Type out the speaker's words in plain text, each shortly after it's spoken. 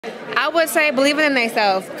I would say believing in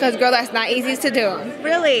themselves, because girl, that's not easy to do.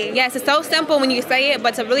 Really? Yes, it's so simple when you say it,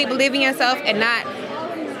 but to really believe in yourself and not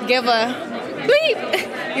give a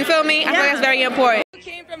bleep, you feel me? I feel like that's very important. We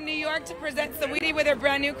came from New York to present Saweetie with her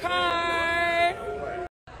brand new car.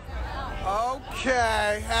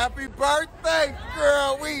 Okay, happy birthday,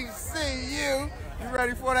 girl. We see you. You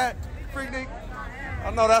ready for that, Freaknik?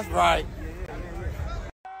 I know that's right.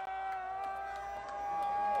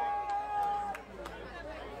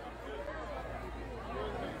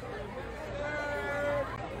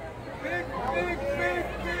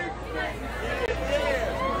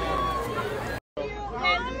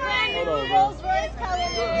 Rolls Royce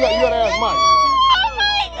Cullinan. You gotta ask Mike. Oh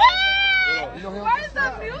my God! You know him? Where's the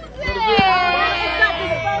music? It's got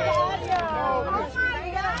the audio. Oh my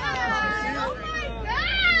God! Oh my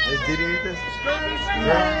God! Did he eat this?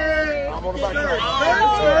 Yeah. I'm on the back side.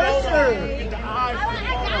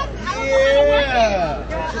 Yeah.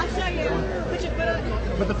 I'll show you. Put your foot on.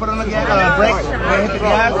 Put the foot on the gas. Brake. Hit the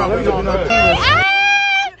gas.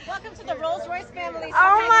 Welcome to the Rolls Royce family.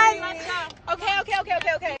 Oh my. Let's go. Okay.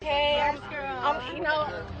 You know,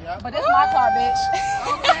 but it's my car, bitch.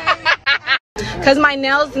 Cause my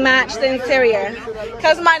nails match the interior.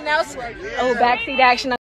 Cause my nails. Oh, backseat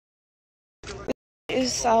action.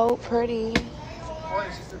 It's so pretty.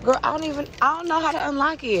 Girl, I don't know how to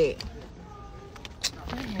unlock it.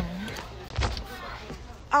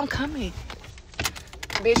 I'm coming.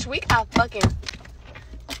 Bitch, we are fucking.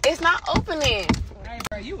 It's not opening. Hey,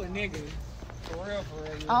 bro, you a nigga. For real, for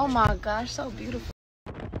real. Oh my gosh, so beautiful.